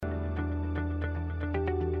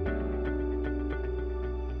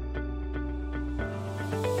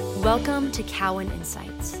Welcome to Cowen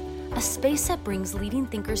Insights, a space that brings leading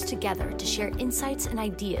thinkers together to share insights and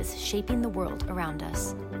ideas shaping the world around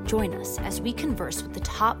us. Join us as we converse with the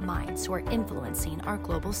top minds who are influencing our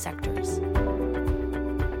global sectors.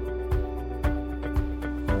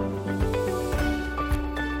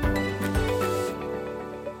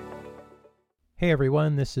 Hey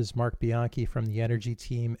everyone, this is Mark Bianchi from the Energy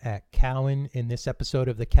team at Cowen. In this episode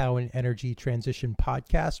of the Cowen Energy Transition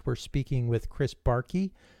Podcast, we're speaking with Chris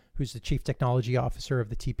Barkey, who's the Chief Technology Officer of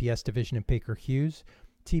the TPS division at Baker Hughes.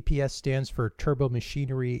 TPS stands for Turbo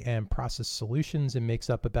Machinery and Process Solutions and makes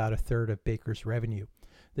up about a third of Baker's revenue.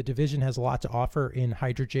 The division has a lot to offer in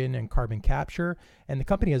hydrogen and carbon capture, and the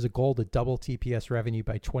company has a goal to double TPS revenue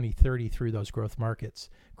by 2030 through those growth markets.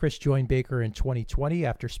 Chris joined Baker in 2020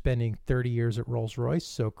 after spending 30 years at Rolls-Royce.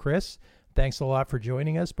 So Chris, thanks a lot for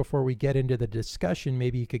joining us. Before we get into the discussion,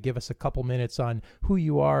 maybe you could give us a couple minutes on who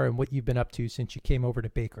you are and what you've been up to since you came over to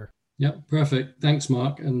Baker. Yeah, perfect. Thanks,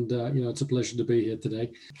 Mark. And, it's a pleasure to be here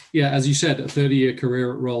today. Yeah, as you said, a 30-year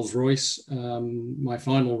career at Rolls-Royce. My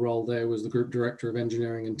final role there was the Group Director of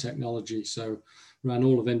Engineering and Technology. So ran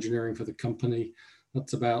all of engineering for the company.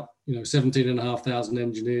 That's about,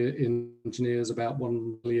 17,500 engineers, about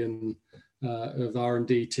 1 million of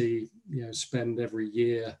R&D spend every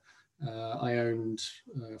year. I owned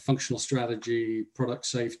functional strategy, product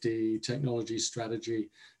safety, technology strategy,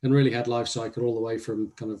 and really had life cycle all the way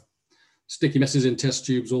from kind of sticky messes in test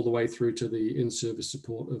tubes all the way through to the in-service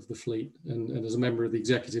support of the fleet. And as a member of the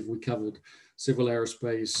executive, we covered civil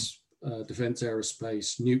aerospace, defense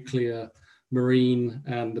aerospace, nuclear, marine,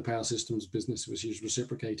 and the power systems business, which is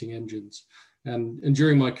reciprocating engines. And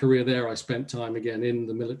during my career there, I spent time again in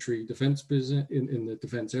the military defense business, in the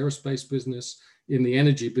defense aerospace business, in the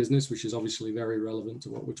energy business, which is obviously very relevant to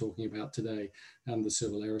what we're talking about today, and the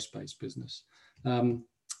civil aerospace business.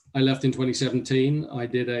 I left in 2017. I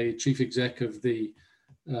did a chief exec of the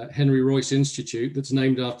Henry Royce Institute that's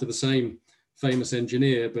named after the same famous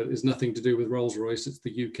engineer, but is nothing to do with Rolls-Royce. It's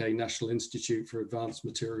the UK National Institute for Advanced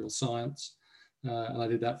Materials Science. And I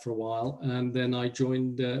did that for a while. And then I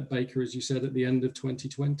joined Baker, as you said, at the end of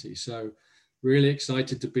 2020. So really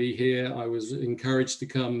excited to be here. I was encouraged to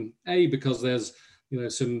come, because there's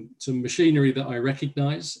some machinery that I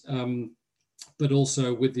recognize, but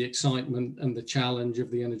also with the excitement and the challenge of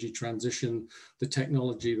the energy transition, the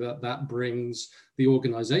technology that brings, the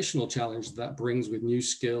organizational challenge that brings with new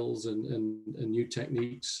skills and new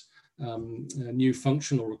techniques, new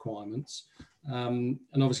functional requirements. And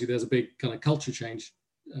obviously there's a big kind of culture change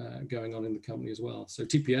going on in the company as well. So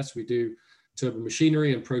TPS, we do turbo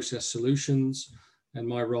machinery and process solutions. And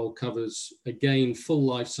my role covers, again, full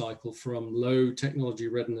life cycle from low technology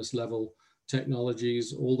readiness level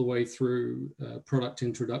technologies all the way through product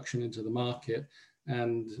introduction into the market.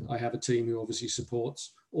 And I have a team who obviously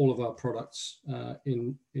supports all of our products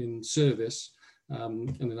in service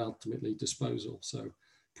and then ultimately disposal. So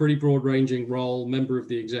pretty broad ranging role, member of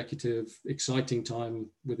the executive, exciting time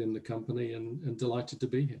within the company, and delighted to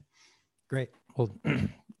be here. Great. Well,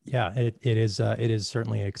 yeah, it is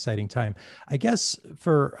certainly an exciting time. I guess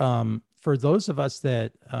for those of us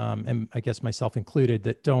that, and I guess myself included,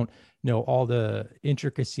 that don't know all the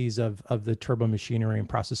intricacies of the turbo machinery and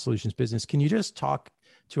process solutions business, can you just talk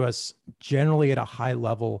to us generally at a high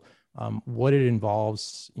level what it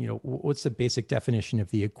involves? What's the basic definition of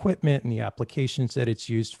the equipment and the applications that it's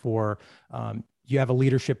used for? You have a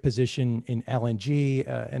leadership position in LNG,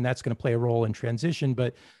 and that's going to play a role in transition,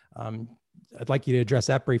 but I'd like you to address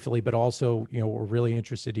that briefly, but also, what we're really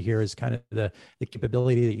interested to hear is kind of the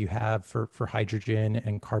capability that you have for hydrogen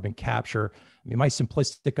and carbon capture. I mean, my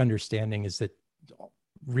simplistic understanding is that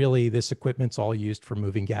really this equipment's all used for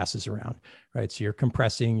moving gases around, right? So you're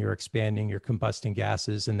compressing, you're expanding, you're combusting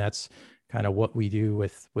gases, and that's kind of what we do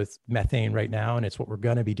with methane right now, and it's what we're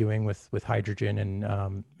going to be doing with hydrogen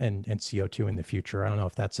and CO2 in the future. I don't know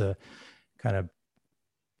if that's a kind of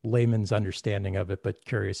layman's understanding of it, but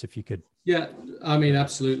curious if you could. Yeah, I mean,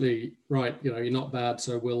 absolutely right. You're not bad,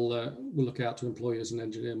 so we'll look out to employers and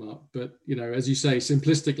engineer, Mark. But as you say,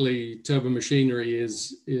 simplistically, turbo machinery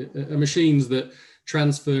is machines that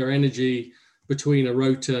transfer energy between a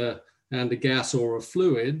rotor and a gas or a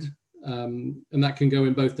fluid, and that can go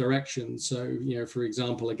in both directions. So, for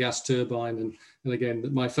example, a gas turbine, and again,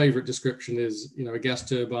 my favorite description is, a gas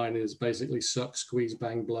turbine is basically suck, squeeze,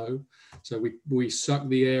 bang, blow. So we suck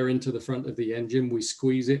the air into the front of the engine, we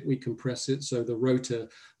squeeze it, we compress it, so the rotor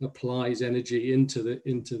applies energy into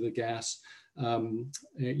the gas.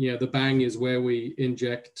 The bang is where we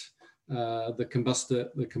inject the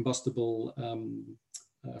combustible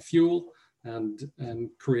fuel and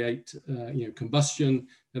create combustion,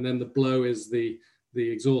 and then the blow is the the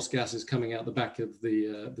exhaust gas is coming out the back of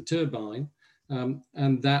the turbine,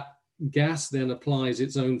 and that gas then applies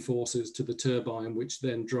its own forces to the turbine, which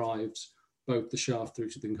then drives both the shaft through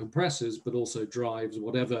to the compressors, but also drives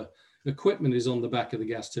whatever equipment is on the back of the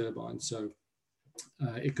gas turbine. So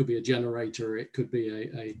it could be a generator, it could be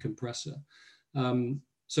a compressor.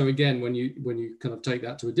 So again, when you kind of take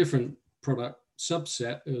that to a different product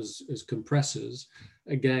subset as compressors,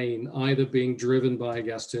 again, either being driven by a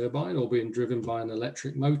gas turbine or being driven by an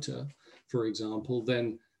electric motor, for example,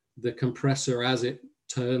 then the compressor, as it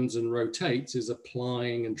turns and rotates, is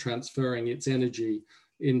applying and transferring its energy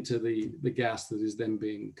into the gas that is then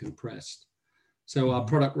being compressed. So our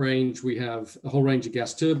product range, we have a whole range of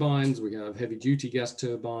gas turbines. We have heavy duty gas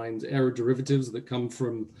turbines, aeroderivatives that come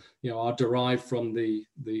from, are derived from the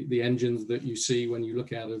engines that you see when you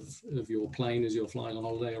look out of your plane as you're flying on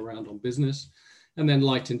holiday around on business, and then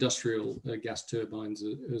light industrial gas turbines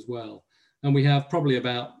as well. And we have probably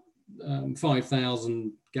about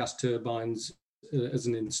 5,000 gas turbines as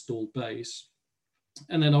an installed base.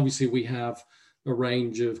 And then obviously we have a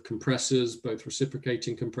range of compressors, both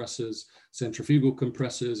reciprocating compressors, centrifugal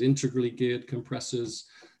compressors, integrally geared compressors,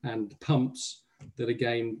 and pumps that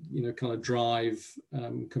again, kind of drive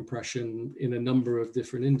compression in a number of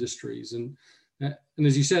different industries. And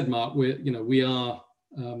as you said, Mark, we are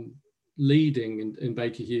leading in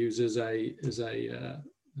Baker Hughes as a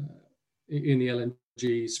in the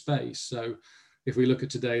LNG space. So if we look at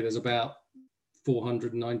today, there's about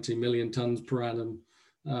 490 million tons per annum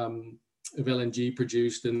of LNG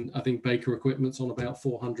produced, and I think Baker Equipment's on about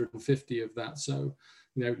 450 of that. So,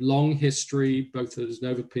 long history, both as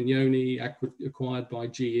Nova Pignoni, acquired by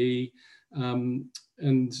GE, and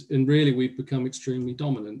really we've become extremely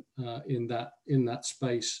dominant in that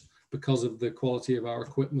space because of the quality of our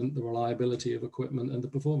equipment, the reliability of equipment, and the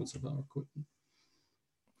performance of our equipment.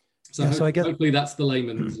 So, yeah, I guess hopefully that's the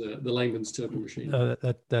layman's turbo machine.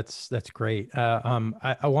 That's great.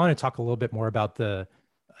 I want to talk a little bit more about the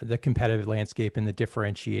competitive landscape and the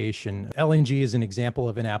differentiation. LNG is an example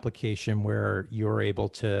of an application where you're able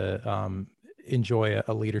to enjoy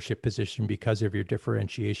a leadership position because of your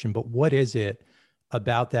differentiation. But what is it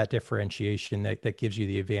about that differentiation that gives you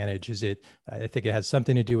the advantage? I think it has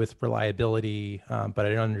something to do with reliability, but I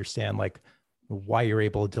don't understand why you're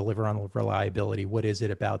able to deliver on reliability. What is it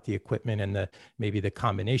about the equipment and maybe the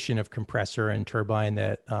combination of compressor and turbine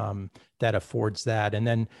that affords that? And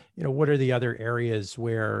then, what are the other areas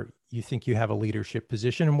where you think you have a leadership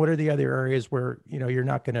position, and what are the other areas where, you're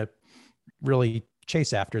not going to really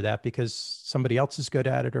chase after that because somebody else is good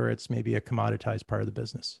at it, or it's maybe a commoditized part of the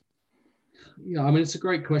business? Yeah, I mean, it's a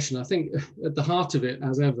great question. I think at the heart of it,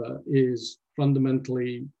 as ever, is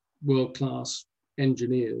fundamentally world-class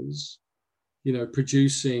engineers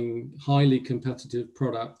producing highly competitive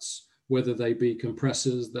products, whether they be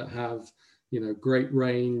compressors that have, great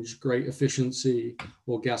range, great efficiency,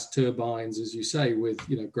 or gas turbines, as you say, with,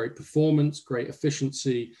 great performance, great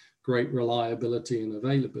efficiency, great reliability and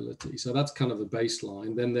availability. So that's kind of the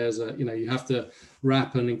baseline. Then there's you have to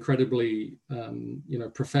wrap an incredibly,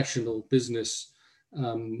 professional business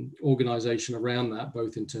organization around that,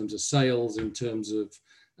 both in terms of sales, in terms of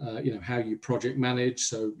how you project manage.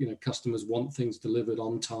 So, customers want things delivered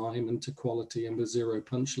on time and to quality and with zero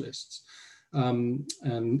punch lists. And,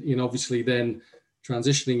 obviously then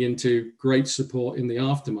transitioning into great support in the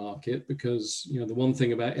aftermarket, because, the one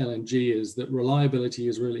thing about LNG is that reliability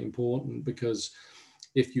is really important, because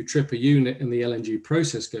if you trip a unit and the LNG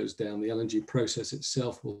process goes down, the LNG process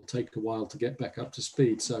itself will take a while to get back up to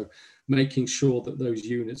speed. So making sure that those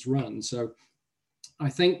units run. So I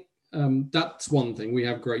think that's one thing. We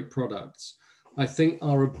have great products. I think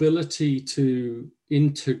our ability to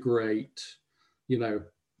integrate,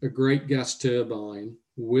 a great gas turbine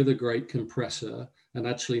with a great compressor, and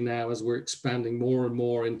actually now as we're expanding more and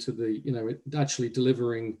more into the, actually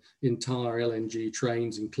delivering entire LNG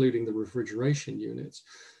trains, including the refrigeration units,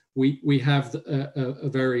 we have a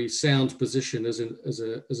very sound position as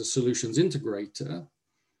a solutions integrator,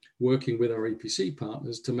 working with our EPC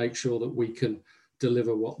partners to make sure that we can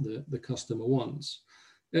deliver what the customer wants.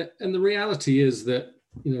 And the reality is that,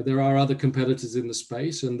 there are other competitors in the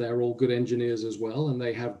space, and they're all good engineers as well, and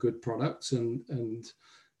they have good products. And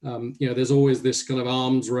there's always this kind of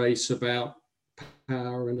arms race about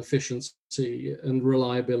power and efficiency and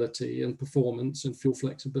reliability and performance and fuel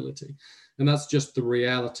flexibility. And that's just the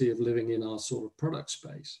reality of living in our sort of product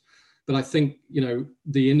space. But I think,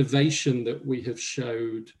 the innovation that we have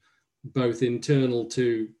showed, both internal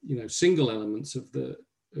to single elements of the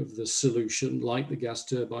solution, like the gas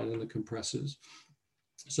turbine and the compressors.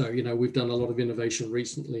 So we've done a lot of innovation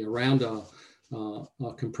recently around our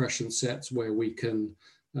our compression sets where we can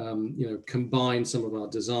combine some of our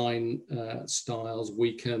design styles.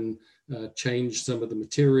 We can change some of the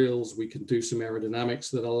materials. We can do some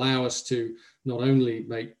aerodynamics that allow us to not only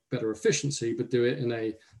make better efficiency, but do it in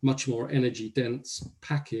a much more energy dense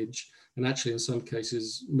package. And actually, in some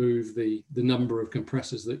cases, move the number of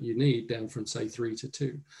compressors that you need down from, say, 3 to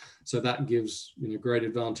 2. So that gives great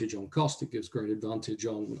advantage on cost. It gives great advantage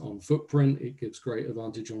on footprint. It gives great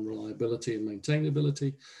advantage on reliability and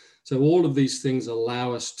maintainability. So all of these things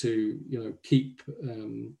allow us to keep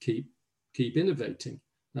innovating.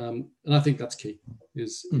 And I think that's key.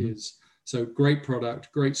 So great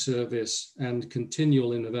product, great service, and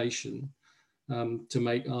continual innovation to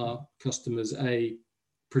make our customers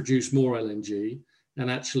produce more LNG and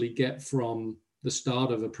actually get from the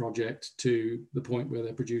start of a project to the point where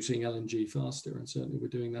they're producing LNG faster. And certainly we're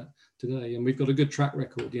doing that today. And we've got a good track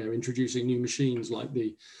record, introducing new machines like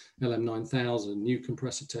the LM9000, new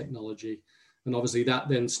compressor technology. And obviously that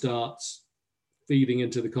then starts feeding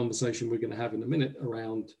into the conversation we're going to have in a minute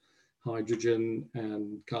around hydrogen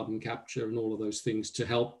and carbon capture and all of those things to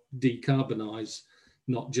help decarbonize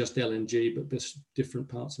not just LNG, but different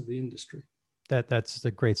parts of the industry. That's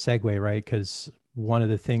a great segue, right? Because one of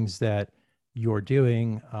the things that you're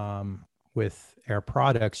doing with Air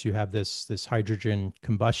Products, you have this hydrogen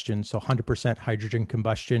combustion, so 100% hydrogen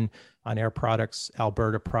combustion on Air Products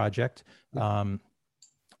Alberta project. I'm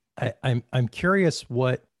curious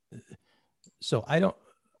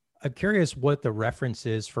I'm curious what the reference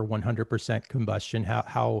is for 100% combustion.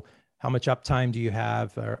 How much uptime do you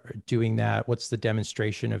have doing that? What's the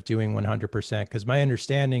demonstration of doing 100%? Because my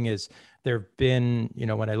understanding is there have been,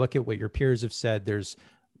 when I look at what your peers have said, there's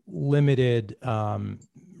limited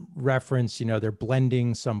reference, they're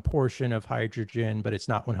blending some portion of hydrogen, but it's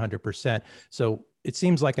not 100%. So it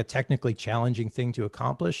seems like a technically challenging thing to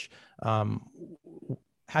accomplish.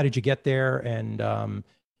 How did you get there? And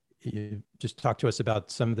you just talk to us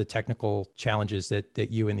about some of the technical challenges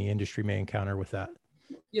that you in the industry may encounter with that.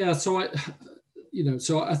 Yeah, so I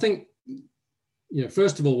think,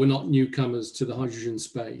 first of all, we're not newcomers to the hydrogen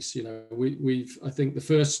space. I think the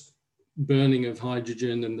first burning of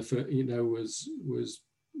hydrogen and was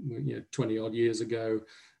 20 odd years ago.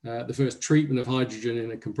 The first treatment of hydrogen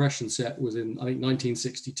in a compression set was in, I think,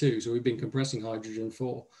 1962. So we've been compressing hydrogen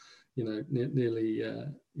for, nearly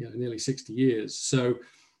 60 years. So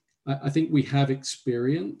I think we have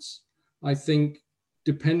experience. I think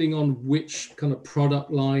depending on which kind of product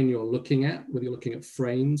line you're looking at, whether you're looking at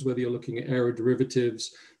frames, whether you're looking at aeroderivatives,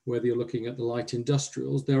 whether you're looking at the light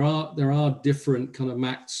industrials, there are different kind of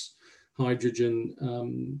max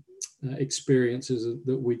hydrogen experiences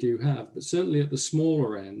that we do have. But certainly at the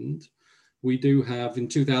smaller end, we do have, in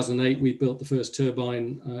 2008, we built the first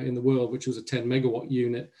turbine in the world, which was a 10 megawatt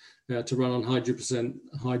unit to run on 100%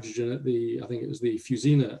 hydrogen at I think it was the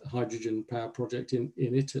Fusina hydrogen power project in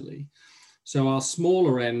Italy. So our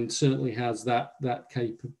smaller end certainly has that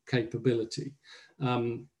capability.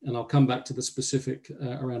 And I'll come back to the specific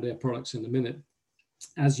around Air Products in a minute.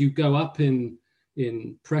 As you go up in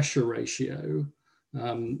pressure ratio,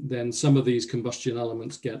 then some of these combustion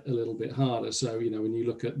elements get a little bit harder. So, when you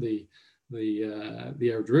look at the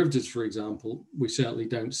aeroderivatives, for example, we certainly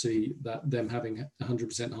don't see them having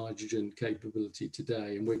 100% hydrogen capability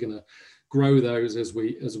today. And we're going to grow those as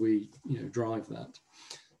we drive that.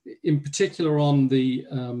 In particular, on the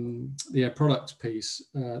Air Products piece,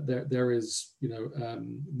 there is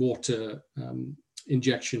water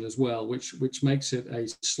injection as well, which makes it a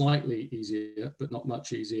slightly easier, but not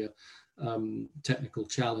much easier, technical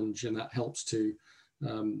challenge, and that helps to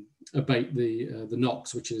abate the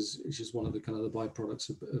NOx, which is one of the kind of the byproducts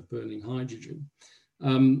of burning hydrogen.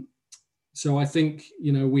 So I think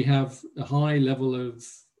we have a high level of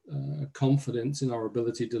confidence in our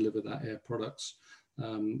ability to deliver that Air Products.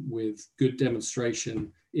 With good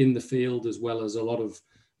demonstration in the field, as well as a lot of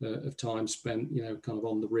time spent, kind of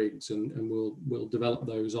on the rigs, and we'll develop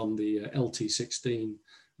those on the LT16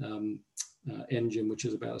 engine, which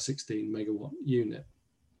is about a 16 megawatt unit.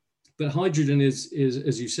 But hydrogen is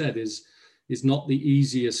as you said, is not the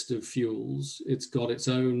easiest of fuels. It's got its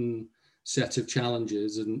own set of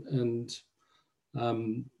challenges,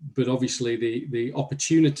 but obviously the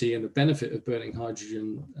opportunity and the benefit of burning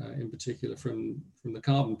hydrogen, in particular from the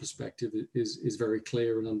carbon perspective, is very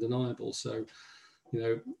clear and undeniable. So,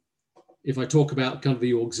 if I talk about kind of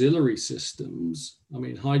the auxiliary systems, I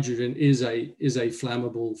mean, hydrogen is a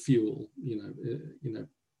flammable fuel,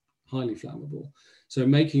 highly flammable. So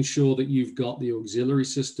making sure that you've got the auxiliary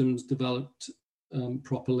systems developed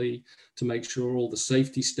properly, to make sure all the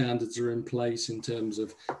safety standards are in place in terms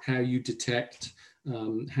of how you detect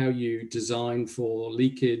how you design for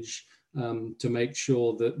leakage, to make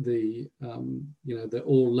sure that that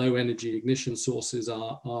all low energy ignition sources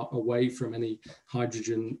are away from any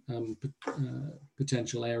hydrogen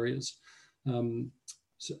potential areas.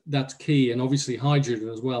 So that's key. And obviously hydrogen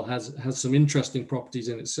as well has some interesting properties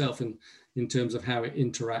in itself in terms of how it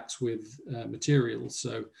interacts with materials.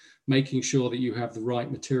 So making sure that you have the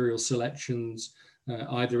right material selections,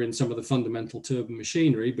 either in some of the fundamental turbine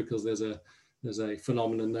machinery, because there's a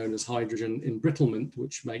phenomenon known as hydrogen embrittlement,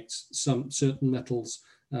 which makes some certain metals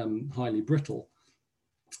highly brittle.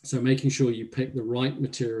 So making sure you pick the right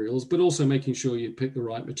materials, but also making sure you pick the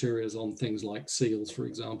right materials on things like seals, for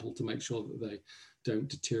example, to make sure that they don't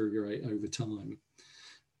deteriorate over time.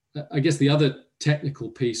 I guess the other technical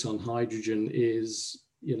piece on hydrogen is,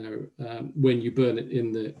 when you burn it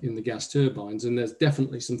in the gas turbines, and there's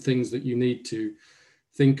definitely some things that you need to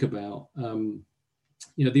think about.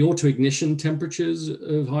 The auto-ignition temperatures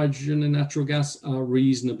of hydrogen and natural gas are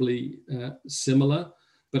reasonably similar,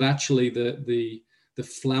 but actually the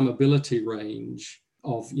flammability range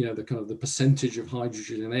of the percentage of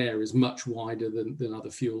hydrogen in air is much wider than other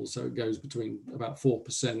fuels. So it goes between about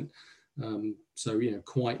 4%,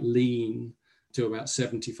 quite lean, to about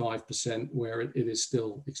 75%, where it is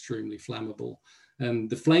still extremely flammable. And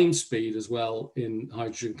the flame speed as well in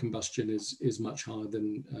hydrogen combustion is much higher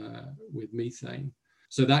than with methane.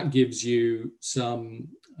 So that gives you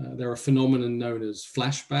there are phenomena known as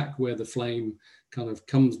flashback, where the flame kind of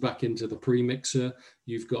comes back into the premixer.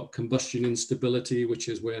 You've got combustion instability, which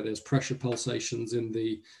is where there's pressure pulsations in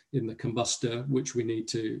the combustor, which we need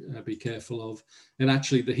to be careful of. And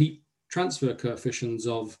actually the heat transfer coefficients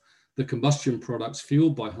of the combustion products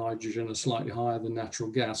fueled by hydrogen are slightly higher than natural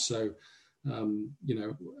gas. So,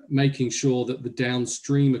 making sure that the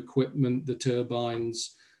downstream equipment, the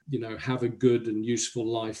turbines, have a good and useful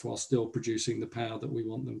life while still producing the power that we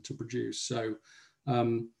want them to produce. So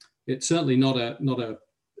it's certainly not a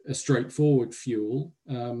straightforward fuel.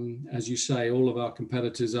 As you say, all of our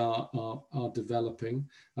competitors are developing.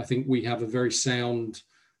 I think we have a very sound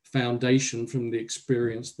foundation from the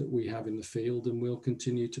experience that we have in the field, and we'll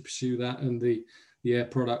continue to pursue that. And the Air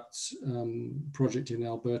Products project in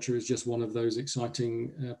Alberta is just one of those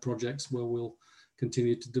exciting projects where we'll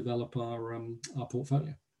continue to develop our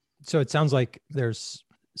portfolio. So it sounds like there's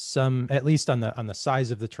some, at least on the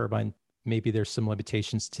size of the turbine, maybe there's some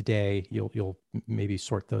limitations today. You'll maybe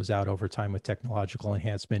sort those out over time with technological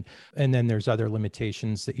enhancement. And then there's other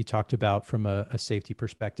limitations that you talked about from a safety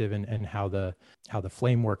perspective and how the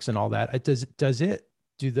flame works and all that.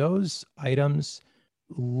 Do those items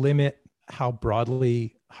limit how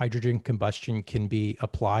broadly hydrogen combustion can be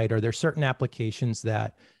applied? Are there certain applications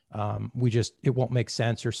that it won't make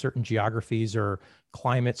sense, or certain geographies or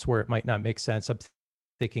climates where it might not make sense? I'm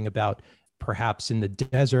thinking about perhaps in the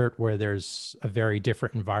desert where there's a very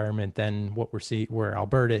different environment than what we're seeing where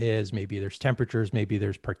Alberta is. Maybe there's temperatures, maybe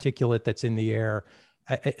there's particulate that's in the air.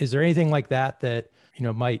 Is there anything like that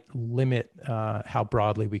might limit how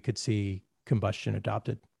broadly we could see combustion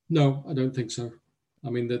adopted? No, I don't think so. I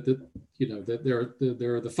mean, there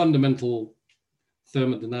are the fundamental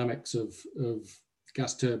thermodynamics of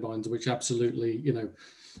gas turbines, which absolutely,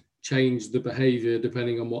 change the behavior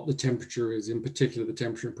depending on what the temperature is, in particular the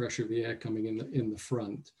temperature and pressure of the air coming in the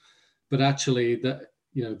front. But actually,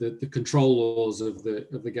 the control laws of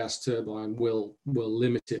the gas turbine will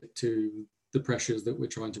limit it to the pressures that we're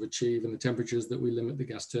trying to achieve and the temperatures that we limit the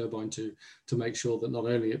gas turbine to make sure that not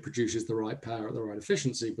only it produces the right power at the right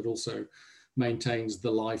efficiency, but also maintains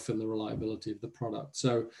the life and the reliability of the product.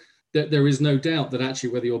 So there is no doubt that actually,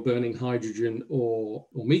 whether you're burning hydrogen or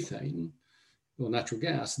methane or natural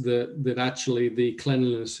gas, that actually the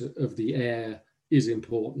cleanliness of the air is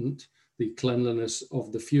important. The cleanliness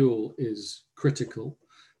of the fuel is critical,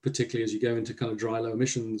 particularly as you go into kind of dry, low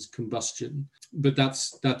emissions combustion. But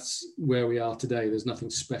that's where we are today. There's nothing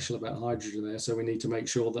special about hydrogen there. So we need to make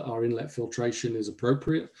sure that our inlet filtration is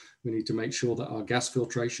appropriate. We need to make sure that our gas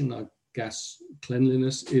filtration, our gas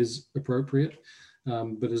cleanliness is appropriate.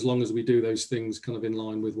 But as long as we do those things kind of in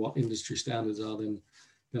line with what industry standards are, then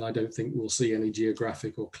I don't think we'll see any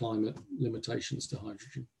geographic or climate limitations to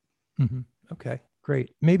hydrogen. Mm-hmm. Okay,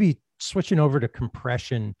 great. Maybe switching over to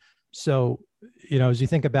compression. So, as you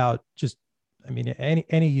think about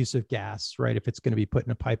any use of gas, right? If it's going to be put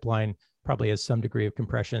in a pipeline, probably has some degree of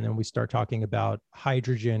compression. And we start talking about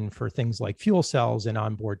hydrogen for things like fuel cells and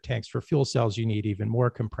onboard tanks. For fuel cells, you need even more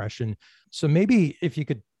compression. So maybe if you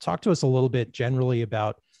could talk to us a little bit generally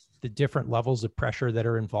about the different levels of pressure that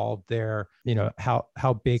are involved there,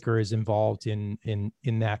 how Baker is involved in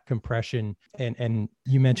that compression. And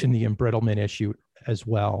you mentioned the embrittlement issue. as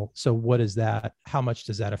well. So what is that? How much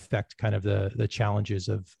does that affect kind of the challenges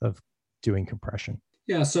of doing compression?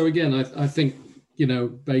 Yeah. So again, I think,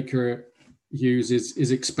 Baker Hughes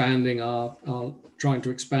is expanding our trying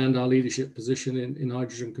to expand our leadership position in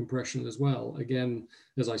hydrogen compression as well. Again,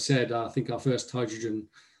 as I said, I think our first hydrogen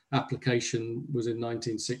application was in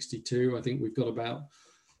 1962. I think we've got about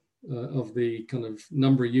of the kind of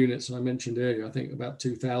number of units I mentioned earlier, I think about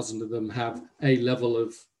 2,000 of them have a level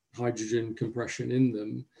of hydrogen compression in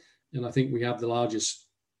them. And I think we have the largest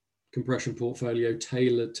compression portfolio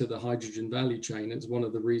tailored to the hydrogen value chain. It's one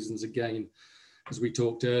of the reasons, again, as we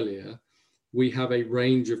talked earlier, we have a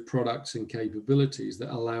range of products and capabilities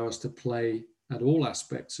that allow us to play at all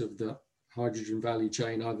aspects of the hydrogen value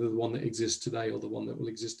chain, either the one that exists today or the one that will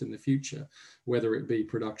exist in the future, whether it be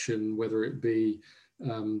production, whether it be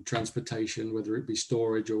transportation, whether it be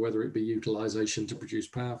storage, or whether it be utilization to produce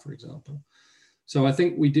power, for example. So I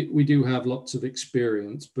think we do have lots of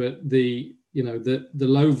experience, but the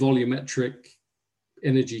low volumetric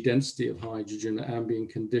energy density of hydrogen at ambient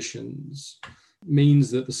conditions means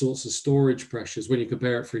that the sorts of storage pressures, when you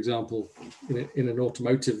compare it, for example, in an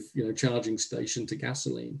automotive charging station to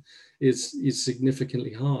gasoline, is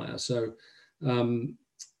significantly higher. So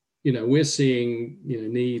we're seeing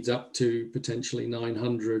needs up to potentially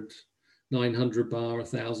 900 bar,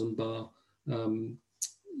 1,000 bar,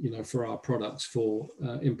 for our products, for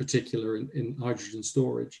in particular in hydrogen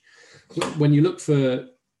storage. When you look for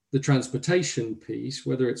the transportation piece,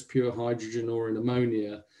 whether it's pure hydrogen or in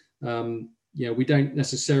ammonia, we don't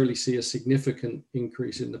necessarily see a significant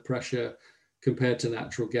increase in the pressure compared to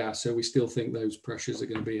natural gas. So we still think those pressures are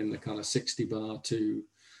going to be in the kind of 60 bar to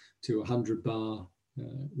 100 bar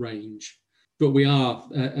range. But we are,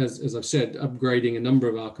 as I've said, upgrading a number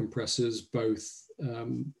of our compressors, both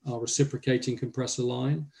our reciprocating compressor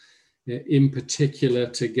line, in particular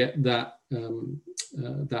to get that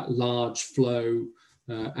large flow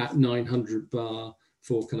at 900 bar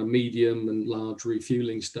for kind of medium and large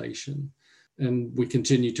refueling station. And we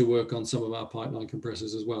continue to work on some of our pipeline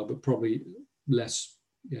compressors as well, but probably less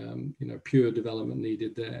pure development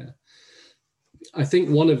needed there. I think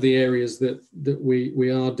one of the areas that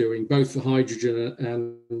we are doing, both for hydrogen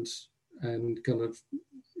and kind of,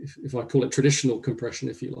 if I call it traditional compression,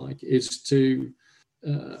 if you like, is to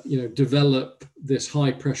develop this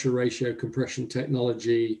high pressure ratio compression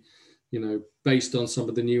technology, based on some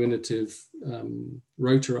of the new innovative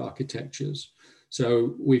rotor architectures.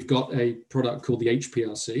 So we've got a product called the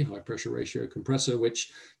HPRC, high pressure ratio compressor,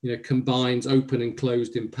 which combines open and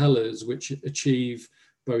closed impellers, which achieve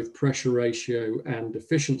both pressure ratio and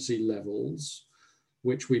efficiency levels,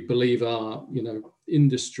 which we believe are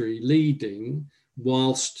industry leading,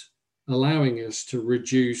 whilst allowing us to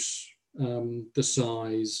reduce the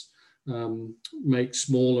size, make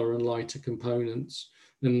smaller and lighter components,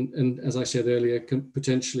 and as I said earlier, can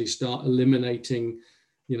potentially start eliminating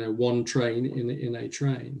one train in a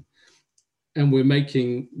train. And we're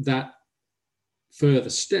making that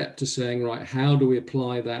further step to saying, right, how do we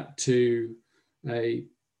apply that to a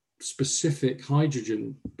specific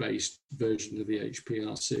hydrogen-based version of the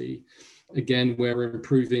HPRC? Again, where we're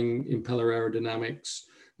improving impeller aerodynamics,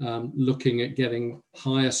 looking at getting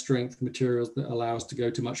higher strength materials that allow us to go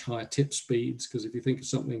to much higher tip speeds. Because if you think of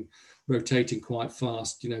something rotating quite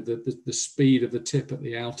fast, the speed of the tip at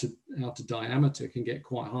the outer diameter can get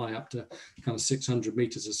quite high, up to kind of 600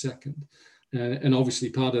 meters a second. And obviously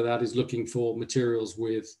part of that is looking for materials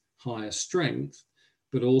with higher strength,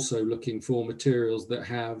 but also looking for materials that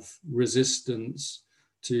have resistance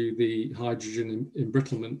to the hydrogen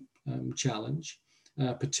embrittlement challenge,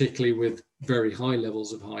 particularly with very high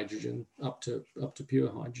levels of hydrogen, up to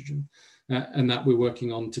pure hydrogen. And that we're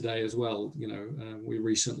working on today as well. We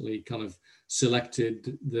recently kind of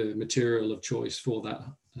selected the material of choice for that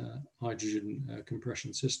hydrogen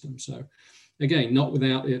compression system. So again, not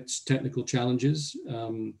without its technical challenges,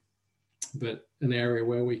 but an area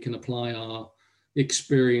where we can apply our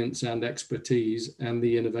experience and expertise and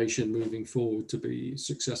the innovation moving forward to be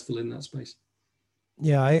successful in that space.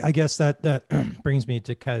 Yeah, I guess that brings me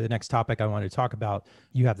to kind of the next topic I want to talk about.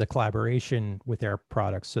 You have the collaboration with Air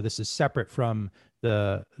Products. So this is separate from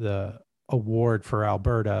the award for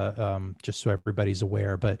Alberta, just so everybody's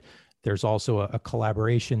aware, but there's also a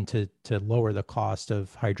collaboration to lower the cost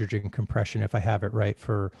of hydrogen compression, if I have it right,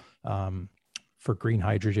 for green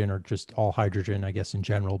hydrogen, or just all hydrogen, I guess, in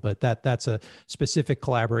general. But that's a specific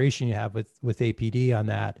collaboration you have with APD on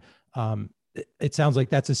that. It sounds like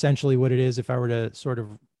that's essentially what it is. If I were to sort of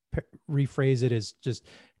rephrase it, as just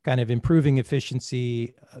kind of improving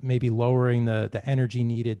efficiency, maybe lowering the energy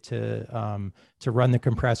needed to run the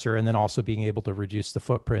compressor, and then also being able to reduce the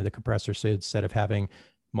footprint of the compressor. So instead of having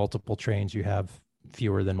multiple trains, you have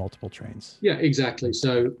fewer than multiple trains. Yeah, exactly.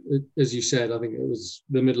 So as you said, I think it was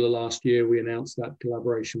the middle of last year, we announced that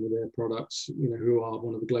collaboration with Air Products, who are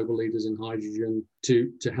one of the global leaders in hydrogen,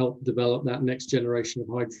 to help develop that next generation of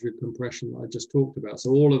hydrogen compression that I just talked about.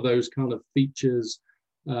 So all of those kind of features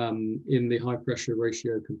in the high pressure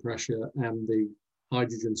ratio compressor and the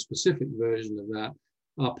hydrogen specific version of that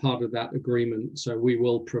are part of that agreement. So we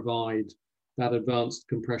will provide that advanced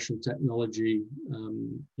compression technology,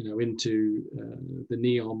 into the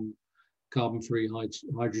NEOM carbon-free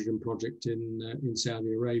hydrogen project in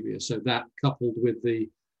Saudi Arabia. So that, coupled with the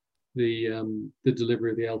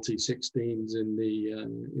delivery of the LT16s in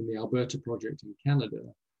the Alberta project in Canada,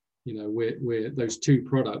 we're those two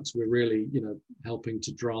products we're really helping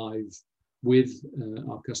to drive with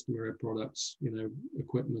our customer Air Products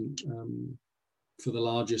equipment for the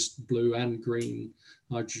largest blue and green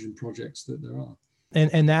hydrogen projects that there are.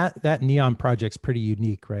 And that NEOM project's pretty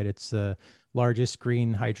unique, right? It's the largest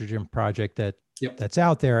green hydrogen project that's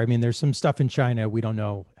out there. I mean, there's some stuff in China. We don't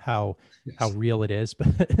know how real it is,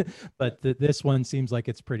 but this one seems like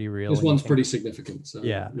it's pretty real. This one's pretty significant. So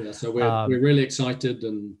yeah. So we're really excited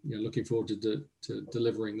and looking forward to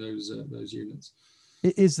delivering those units.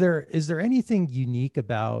 Is there anything unique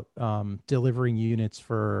about delivering units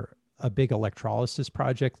for a big electrolysis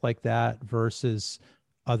project like that versus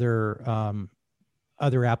other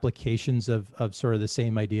applications of sort of the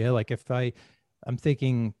same idea? Like if I'm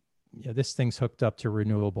thinking, this thing's hooked up to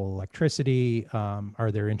renewable electricity,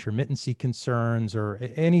 are there intermittency concerns or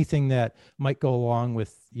anything that might go along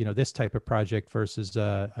with, this type of project versus,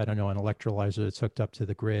 I don't know, an electrolyzer that's hooked up to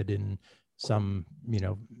the grid in some,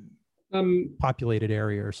 populated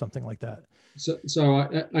area or something like that? So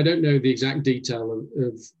I don't know the exact detail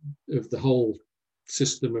of the whole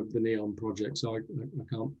system of the NEOM project, so I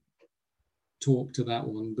can't talk to that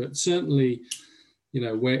one. But certainly,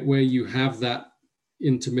 where you have that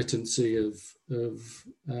intermittency of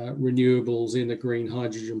renewables in a green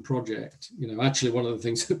hydrogen project, actually one of the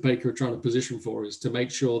things that Baker are trying to position for is to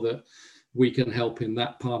make sure that we can help in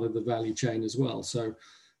that part of the value chain as well. So,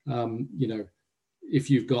 if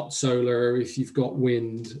you've got solar, if you've got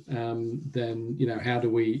wind, then how do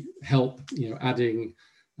we help adding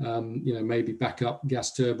maybe backup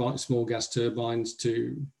gas turbines, small gas turbines,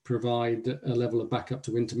 to provide a level of backup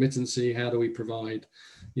to intermittency? How do we provide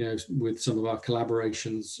with some of our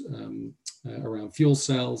collaborations around fuel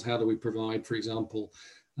cells, how do we provide, for example,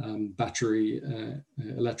 battery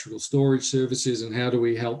electrical storage services, and how do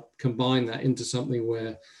we help combine that into something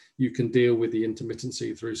where you can deal with the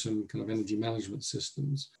intermittency through some kind of energy management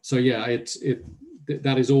systems? So yeah,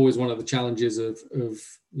 that is always one of the challenges of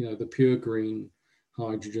the pure green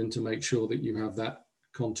hydrogen, to make sure that you have that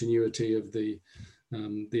continuity of the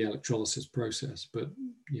electrolysis process. But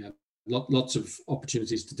yeah, lots of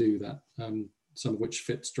opportunities to do that, some of which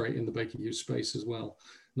fit straight in the Baker Hughes space as well.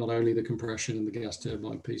 Not only the compression and the gas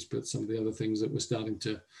turbine piece, but some of the other things that we're starting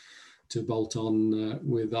to bolt on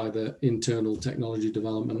with either internal technology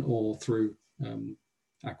development or through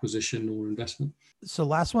acquisition or investment. So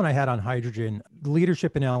last one I had on hydrogen,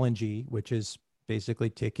 leadership in LNG, which is basically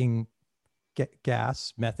taking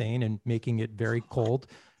gas, methane, and making it very cold.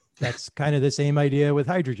 That's kind of the same idea with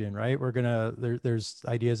hydrogen, right? There's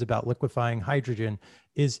ideas about liquefying hydrogen.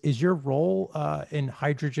 Is your role in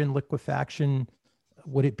hydrogen liquefaction,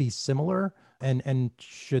 would it be similar? And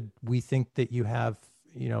should we think that you have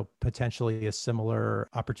potentially a similar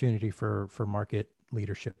opportunity for market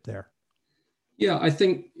leadership there? Yeah, I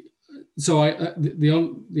think so.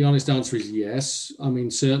 The honest answer is yes. I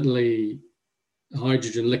mean, certainly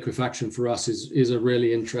hydrogen liquefaction for us is a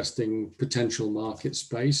really interesting potential market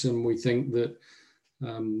space. And we think that,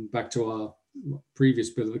 back to our previous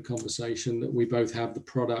bit of the conversation, that we both have the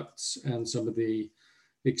products and some of the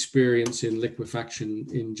experience in liquefaction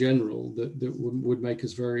in general that would make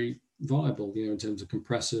us very viable, in terms of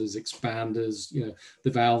compressors, expanders, the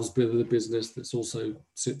valves bit of the business that's also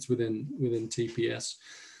sits within TPS.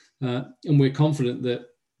 And we're confident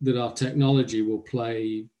that our technology will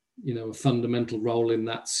play, a fundamental role in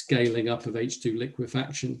that scaling up of H2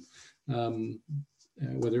 liquefaction,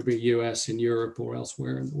 whether it be US, in Europe, or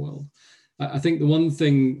elsewhere in the world. I think the one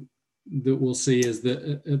thing that we'll see is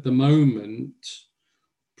that at the moment,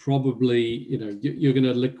 probably, you're going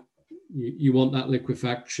to you want that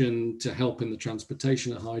liquefaction to help in the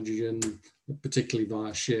transportation of hydrogen, particularly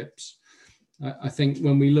via ships. I think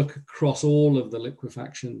when we look across all of the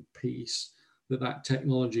liquefaction piece, that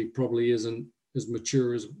technology probably isn't as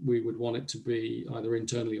mature as we would want it to be, either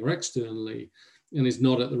internally or externally, and is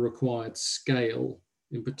not at the required scale,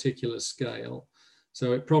 in particular scale.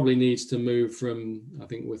 So it probably needs to move from, I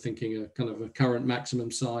think we're thinking a kind of a current maximum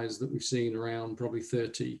size that we've seen around probably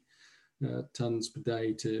 30 tons per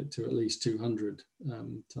day to at least 200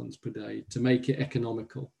 tons per day to make it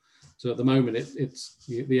economical. So at the moment, it's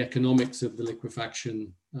the economics of the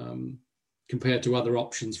liquefaction compared to other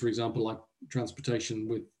options, for example, like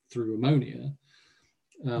transportation through ammonia.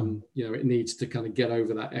 It needs to kind of get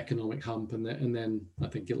over that economic hump, and then I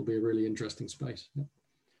think it'll be a really interesting space.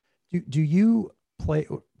 Yeah. Do you play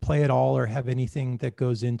at all, or have anything that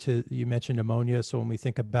goes into, you mentioned ammonia, so when we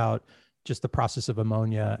think about just the process of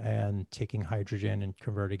ammonia and taking hydrogen and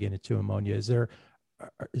converting it into ammonia, is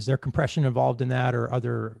there compression involved in that, or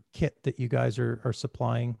other kit that you guys are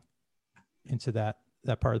supplying into that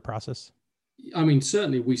part of the process? I mean,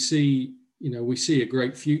 certainly we see a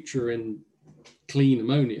great future in clean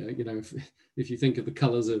ammonia. If you think of the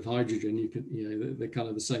colors of hydrogen, they're kind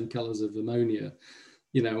of the same colors of ammonia,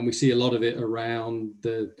 and we see a lot of it around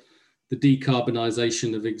the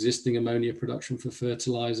decarbonization of existing ammonia production for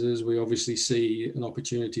fertilizers. We obviously see an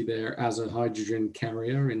opportunity there as a hydrogen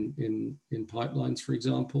carrier in pipelines, for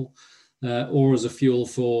example, or as a fuel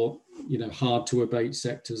for hard to abate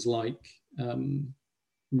sectors like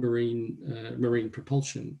marine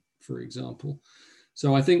propulsion, for example.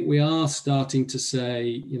 So I think we are starting to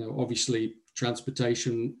say, obviously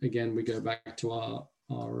transportation, again, we go back to our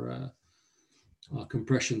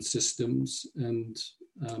compression systems, and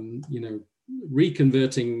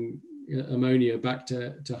reconverting ammonia back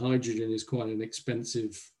to hydrogen is quite an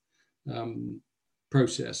expensive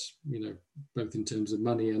process, both in terms of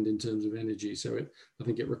money and in terms of energy. So I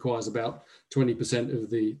think it requires about 20% of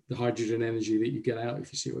the hydrogen energy that you get out,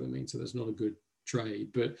 if you see what I mean. So that's not a good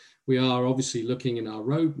trade. But we are obviously looking in our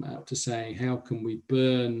roadmap to say, how can we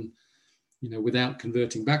burn, without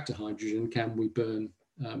converting back to hydrogen, can we burn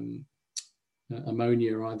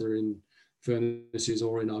ammonia either in furnaces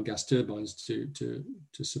or in our gas turbines to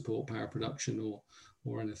support power production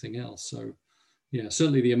or anything else. So yeah,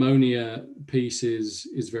 certainly the ammonia piece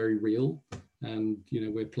is very real, and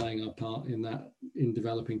we're playing our part in that, in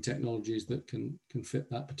developing technologies that can fit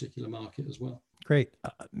that particular market as well. Great.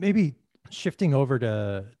 Maybe shifting over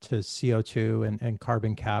to CO2 and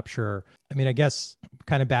carbon capture. I mean, I guess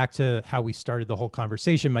kind of back to how we started the whole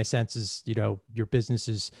conversation, my sense is, your business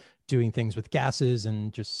is doing things with gases,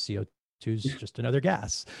 and just CO2 is just another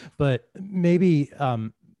gas. But maybe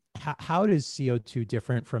how does CO2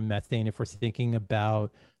 different from methane if we're thinking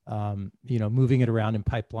about moving it around in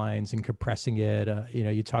pipelines and compressing it?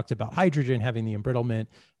 You talked about hydrogen having the embrittlement.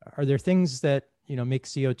 Are there things that make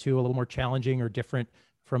CO2 a little more challenging or different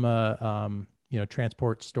from a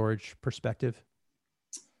transport storage perspective?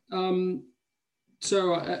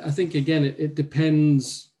 So I think, again, it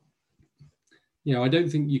depends. I don't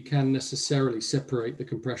think you can necessarily separate the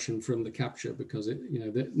compression from the capture, because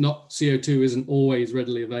not CO2 isn't always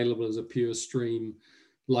readily available as a pure stream,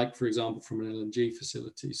 like, for example, from an LNG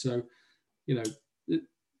facility. So,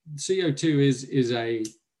 CO2 is a,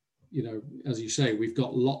 as you say, we've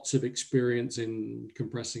got lots of experience in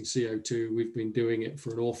compressing CO2. We've been doing it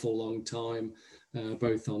for an awful long time,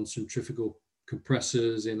 both on centrifugal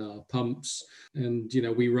compressors in our pumps, and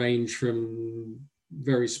we range from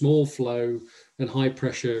very small flow and high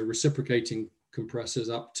pressure reciprocating compressors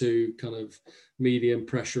up to kind of medium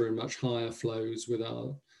pressure and much higher flows with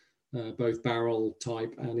our both barrel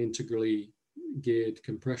type and integrally geared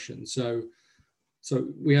compression. So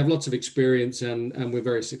we have lots of experience, and we're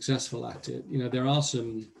very successful at it. There are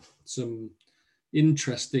some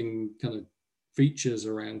interesting kind of features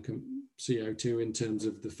around CO2 in terms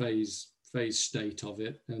of the phase state of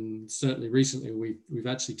it, and certainly recently we've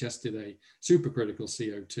actually tested a supercritical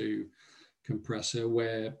CO2 compressor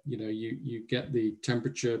where you get the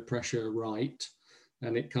temperature pressure right,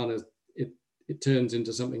 and it kind of it turns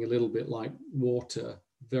into something a little bit like water,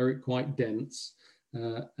 quite dense,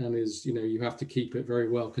 and is you have to keep it very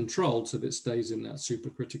well controlled so that it stays in that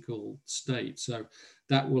supercritical state. So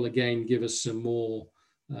that will again give us some more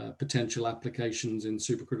potential applications in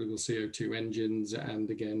supercritical CO2 engines, and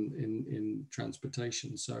again in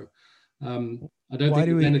transportation. So I don't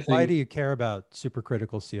think why do you care about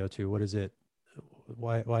supercritical CO2? What is it?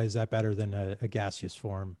 Why is that better than a gaseous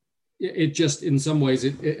form? It just, in some ways,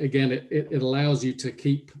 it allows you to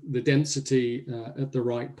keep the density at the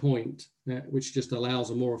right point, which just allows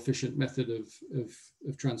a more efficient method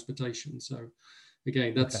of transportation. So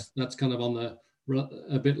again, that's kind of on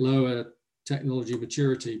a bit lower technology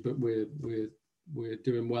maturity, but we're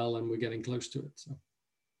doing well, and we're getting close to it. So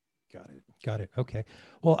got it. Okay.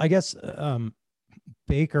 Well, I guess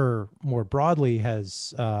Baker more broadly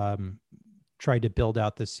has tried to build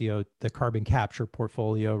out the carbon capture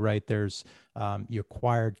portfolio, right? There's you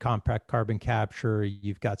acquired Compact Carbon Capture.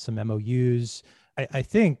 You've got some MOUs. I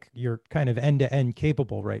think you're kind of end-to-end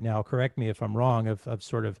capable right now. Correct me if I'm wrong, of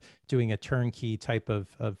sort of doing a turnkey type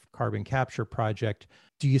of carbon capture project.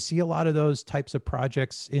 Do you see a lot of those types of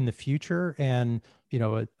projects in the future? And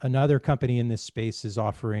another company in this space is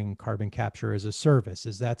offering carbon capture as a service.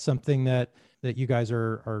 Is that something that you guys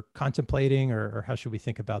are contemplating, or how should we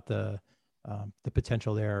think about the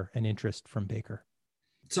potential there and interest from Baker?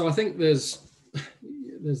 So I think there's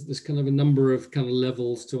kind of a number of kind of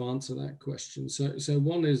levels to answer that question. So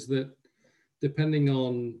one is that depending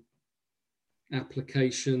on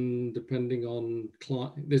application, depending on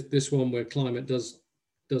this one where climate does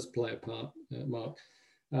play a part, Mark.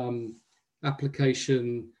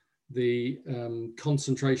 Application, the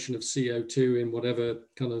concentration of CO2 in whatever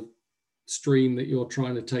kind of stream that you're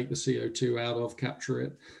trying to take the CO2 out of, capture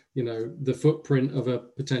it, the footprint of a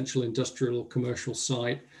potential industrial or commercial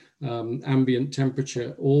site, ambient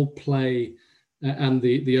temperature, all play, and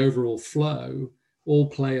the overall flow, all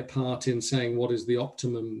play a part in saying what is the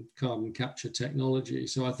optimum carbon capture technology.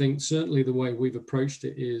 So I think certainly the way we've approached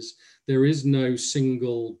it is there is no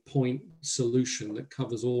single point solution that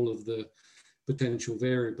covers all of the potential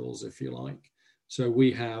variables, if you like. So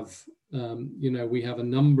we have, we have a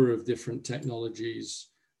number of different technologies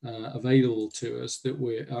available to us that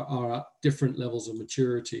are at different levels of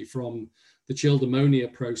maturity, from the chilled ammonia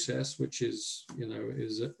process, which is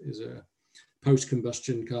a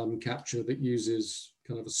post-combustion carbon capture that uses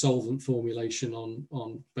kind of a solvent formulation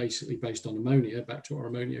on basically based on ammonia, back to our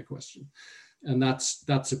ammonia question. And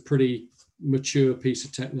that's a pretty mature piece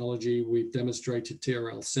of technology. We've demonstrated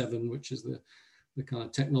TRL7, which is the kind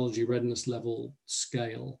of technology readiness level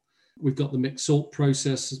scale. We've got the mixed salt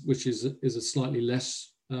process, which is a slightly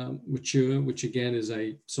less mature, which again is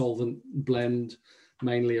a solvent blend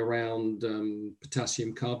mainly around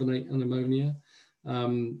potassium carbonate and ammonia.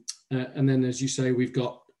 And then, as you say, we've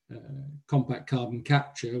got compact carbon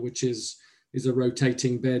capture, which is a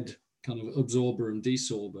rotating bed kind of absorber and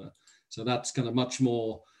desorber. So that's kind of much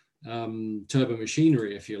more turbo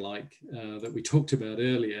machinery, if you like, that we talked about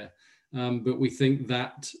earlier. But we think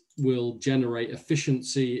that will generate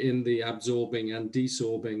efficiency in the absorbing and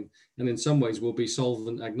desorbing, and in some ways will be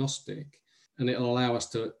solvent agnostic. And it'll allow us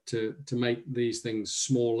to make these things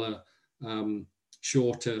smaller,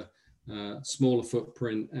 shorter, smaller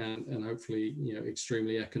footprint, and hopefully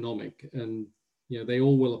extremely economic. And they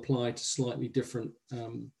all will apply to slightly different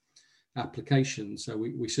applications. So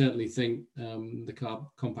we certainly think the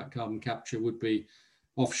compact carbon capture would be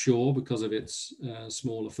offshore because of its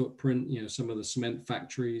smaller footprint. Some of the cement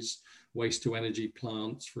factories, waste to energy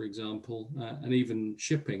plants, for example, and even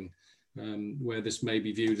shipping, where this may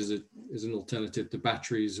be viewed as an alternative to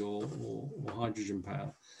batteries or hydrogen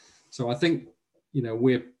power. So I think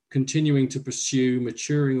we're continuing to pursue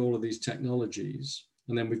maturing all of these technologies,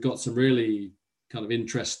 and then we've got some really kind of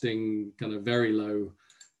interesting, kind of very low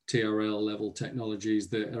TRL level technologies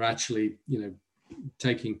that are actually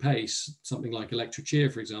taking pace. Something like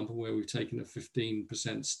Electrocheer, for example, where we've taken a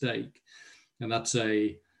 15% stake, and that's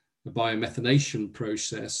a biomethanation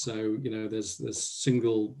process. So there's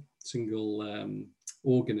single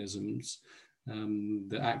organisms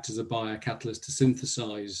that act as a biocatalyst to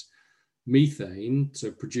synthesize methane,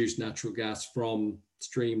 so produce natural gas from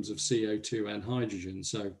streams of CO2 and hydrogen.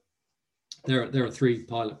 So there are 3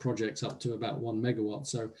 pilot projects up to about 1 megawatt.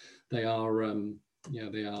 So they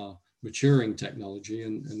are maturing technology,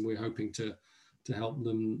 and we're hoping to help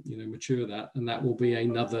them mature that. And that will be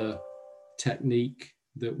another technique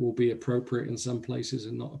that will be appropriate in some places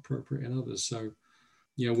and not appropriate in others. So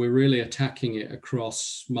we're really attacking it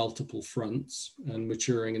across multiple fronts and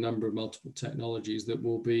maturing a number of multiple technologies that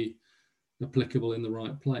will be applicable in the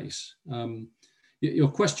right place. Your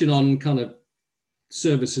question on kind of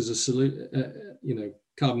service as a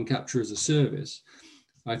carbon capture as a service,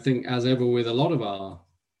 I think, as ever with a lot of our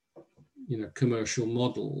commercial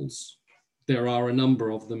models, there are a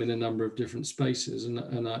number of them in a number of different spaces,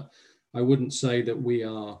 and I wouldn't say that we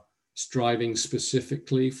are striving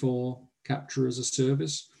specifically for capture as a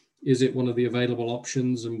service. Is it one of the available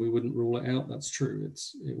options and we wouldn't rule it out? That's true.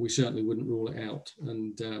 We certainly wouldn't rule it out.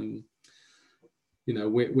 And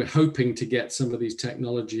we're hoping to get some of these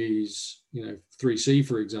technologies, 3C,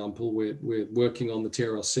 for example. We're working on the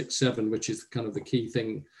TRL6-7, which is kind of the key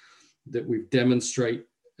thing that we demonstrate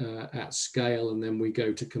at scale, and then we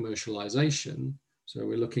go to commercialization. So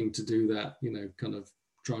we're looking to do that, kind of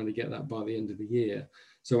trying to get that by the end of the year.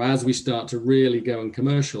 So as we start to really go and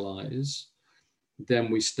commercialize,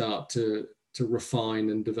 then we start to refine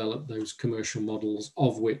and develop those commercial models,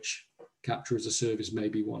 of which capture as a service may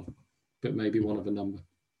be one, but maybe one of a number.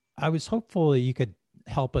 I was hopeful that you could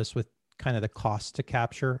help us with kind of the cost to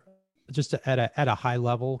capture, just at a high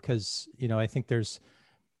level, because I think there's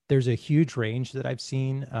a huge range that I've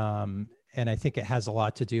seen, and I think it has a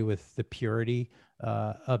lot to do with the purity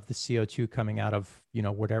of the CO2 coming out of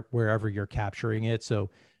wherever you're capturing it. So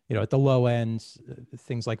at the low end,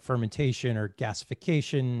 things like fermentation or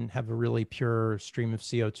gasification have a really pure stream of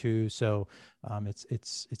CO2. So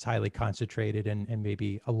it's highly concentrated and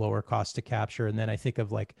maybe a lower cost to capture. And then I think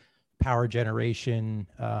of like power generation,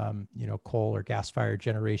 coal or gas fired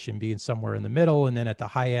generation being somewhere in the middle. And then at the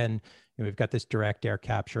high end, we've got this direct air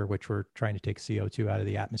capture, which we're trying to take CO2 out of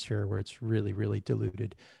the atmosphere where it's really, really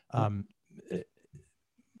diluted.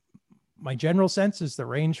 My general sense is the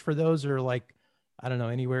range for those are like, I don't know,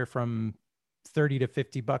 anywhere from $30 to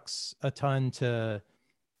 $50 a ton to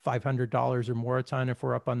 $500 or more a ton if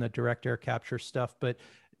we're up on the direct air capture stuff. But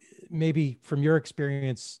maybe from your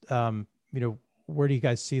experience, where do you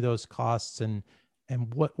guys see those costs, and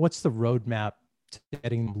what's the roadmap to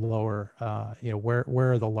getting them lower?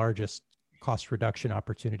 Where are the largest cost reduction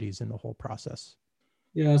opportunities in the whole process?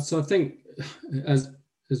 Yeah, so I think, as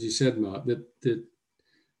you said, Mark, that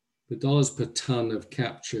the dollars per ton of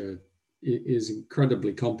capture is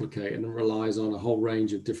incredibly complicated and relies on a whole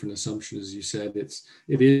range of different assumptions. As you said, it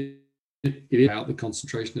is about the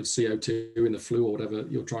concentration of CO2 in the flue or whatever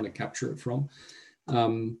you're trying to capture it from,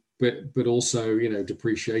 but also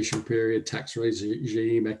depreciation period, tax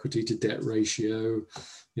regime, equity to debt ratio,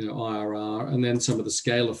 IRR, and then some of the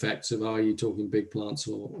scale effects of, are you talking big plants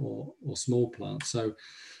or small plants? So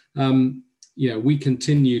we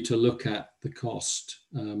continue to look at the cost.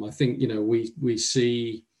 I think we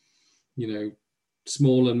see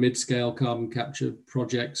small and mid-scale carbon capture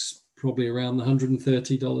projects probably around the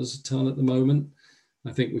 $130 a ton at the moment.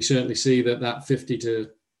 I think we certainly see that 50 to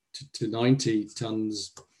 90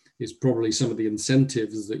 tons is probably some of the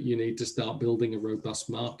incentives that you need to start building a robust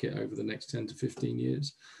market over the next 10 to 15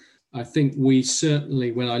 years. I think we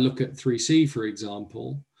certainly, when I look at 3C, for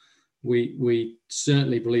example, we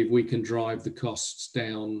certainly believe we can drive the costs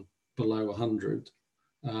down below 100.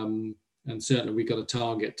 And certainly we got a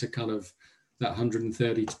target to kind of that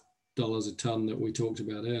 $130 a ton that we talked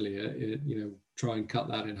about earlier, try and cut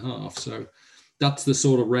that in half. So that's the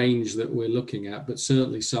sort of range that we're looking at, but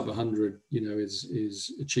certainly sub 100,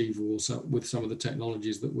 is achievable with some of the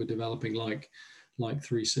technologies that we're developing, like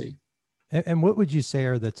 3C. And what would you say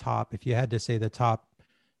are the top, if you had to say the top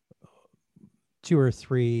 2 or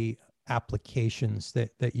 3 applications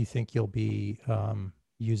that you think you'll be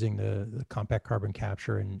using the compact carbon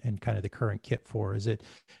capture and kind of the current kit for? Is it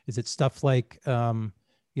stuff like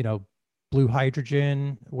blue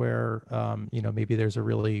hydrogen, where maybe there's a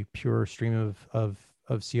really pure stream of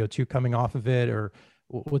CO2 coming off of it, or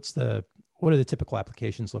what do the typical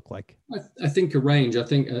applications look like? I think a range. I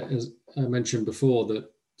think, as I mentioned before, that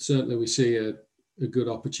certainly we see a good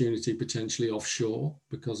opportunity potentially offshore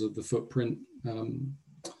because of the footprint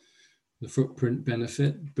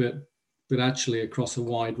benefit, but actually across a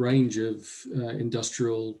wide range of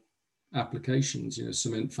industrial applications,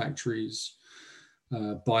 cement factories,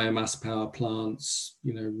 biomass power plants,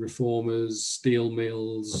 reformers, steel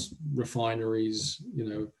mills, refineries,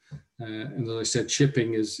 and as I said,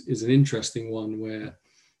 shipping is an interesting one where,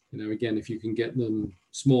 again, if you can get them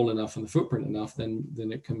small enough and the footprint enough, then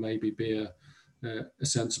it can maybe be a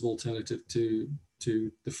sensible alternative to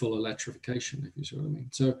the full electrification, if you see what I mean.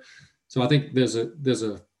 So I think there's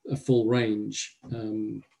a full range,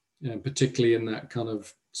 and particularly in that kind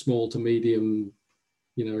of small to medium,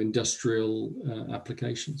 industrial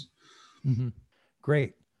applications. Mm-hmm.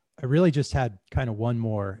 Great. I really just had kind of one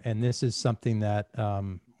more, and this is something that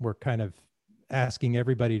we're kind of asking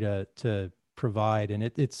everybody to provide,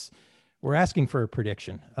 and we're asking for a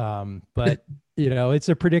prediction, but it's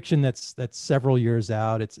a prediction that's several years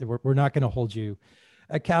out. We're not going to hold you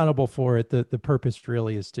accountable for it. The purpose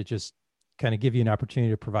really is to just kind of give you an opportunity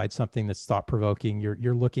to provide something that's thought-provoking.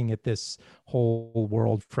 You're looking at this whole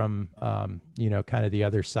world from kind of the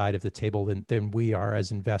other side of the table than we are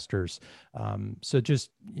as investors. So just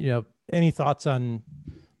any thoughts on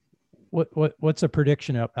what's a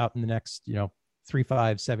prediction out in the next 3,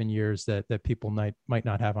 5, 7 years that people might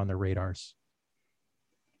not have on their radars?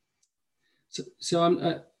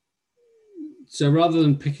 So rather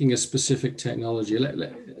than picking a specific technology,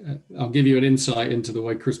 I'll give you an insight into the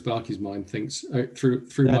way Chris Barkey's mind thinks through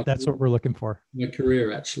that's what we're looking for. My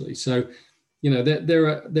career, actually. So,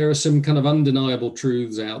 there are some kind of undeniable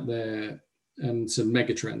truths out there and some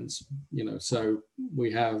megatrends. So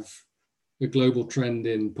we have a global trend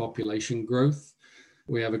in population growth.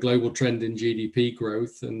 We have a global trend in GDP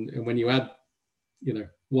growth. And when you add,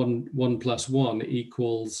 one plus one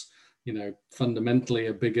equals, fundamentally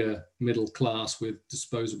a bigger middle class with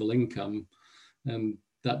disposable income. And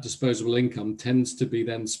that disposable income tends to be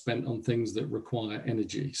then spent on things that require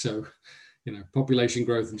energy. So, population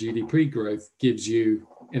growth and GDP growth gives you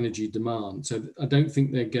energy demand. So I don't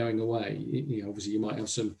think they're going away. Obviously you might have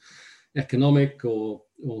some economic or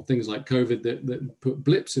things like COVID that put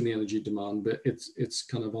blips in the energy demand, but it's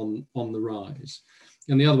kind of on the rise.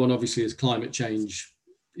 And the other one obviously is climate change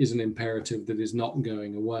is an imperative that is not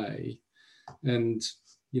going away. And,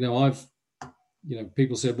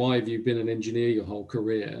 people said, why have you been an engineer your whole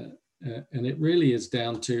career? And it really is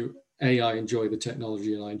down to, I enjoy the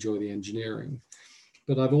technology and I enjoy the engineering.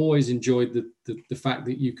 But I've always enjoyed the fact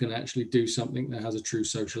that you can actually do something that has a true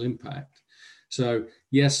social impact. So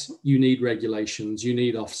yes, you need regulations, you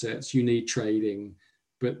need offsets, you need trading,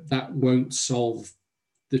 but that won't solve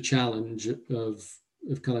the challenge of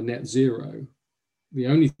kind of net zero. The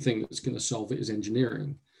only thing that's going to solve it is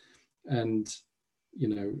engineering. And,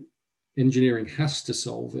 engineering has to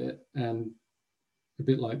solve it. And a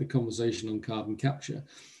bit like the conversation on carbon capture,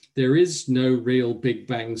 there is no real big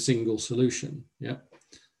bang single solution. Yeah.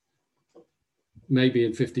 Maybe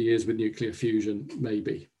in 50 years with nuclear fusion,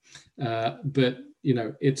 maybe. But,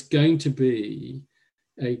 it's going to be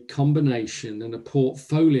a combination and a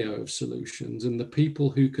portfolio of solutions. And the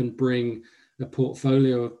people who can bring a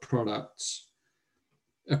portfolio of products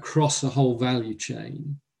across the whole value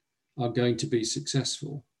chain are going to be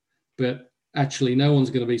successful. But actually, no one's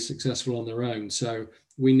going to be successful on their own. So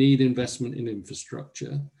we need investment in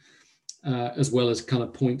infrastructure, as well as kind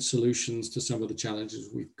of point solutions to some of the challenges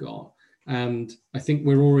we've got. And I think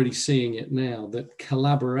we're already seeing it now that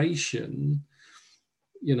collaboration,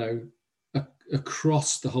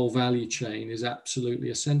 across the whole value chain is absolutely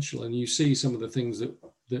essential. And you see some of the things that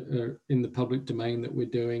are in the public domain that we're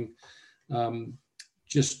doing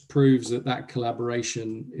just proves that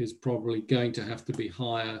collaboration is probably going to have to be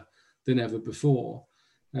higher than ever before.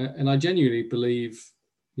 And I genuinely believe,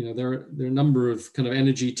 there are a number of kind of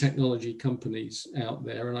energy technology companies out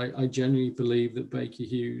there. And I genuinely believe that Baker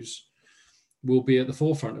Hughes will be at the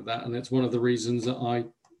forefront of that. And that's one of the reasons that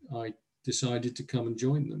I decided to come and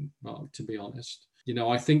join them, to be honest.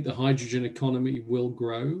 I think the hydrogen economy will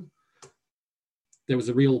grow. There was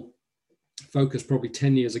a real focus probably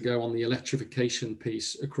 10 years ago on the electrification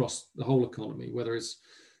piece across the whole economy, whether it's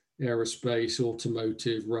aerospace,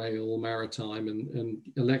 automotive, rail, maritime, and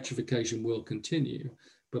electrification will continue.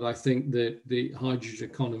 But I think that the hydrogen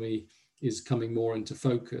economy is coming more into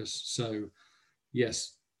focus. So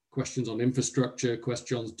yes, questions on infrastructure,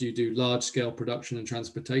 questions, do you do large scale production and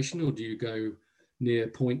transportation, or do you go near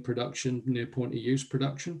point production, near point of use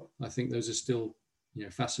production? I think those are still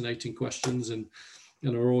fascinating questions and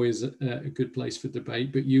are always a good place for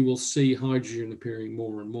debate, but you will see hydrogen appearing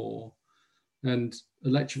more and more. And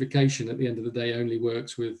electrification at the end of the day only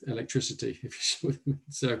works with electricity.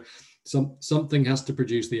 So something has to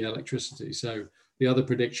produce the electricity. So the other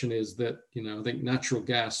prediction is that, I think natural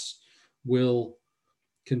gas will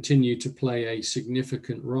continue to play a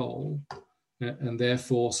significant role. And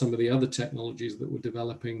therefore, some of the other technologies that we're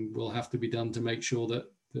developing will have to be done to make sure that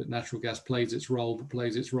natural gas plays its role, but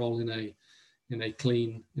plays its role in a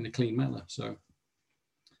clean manner. So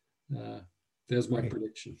there's my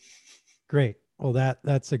prediction. Great. Well,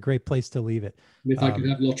 that's a great place to leave it. And if I could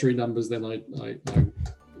have lottery numbers, then I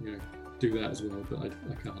do that as well, but I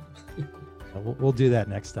can't. We'll do that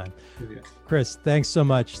next time. Yeah. Chris, thanks so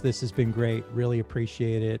much. This has been great. Really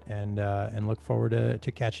appreciate it, and look forward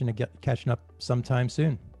to catching up sometime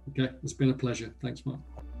soon. Okay, it's been a pleasure. Thanks, Mark.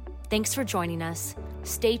 Thanks for joining us.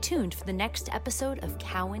 Stay tuned for the next episode of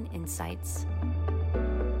Cowen Insights.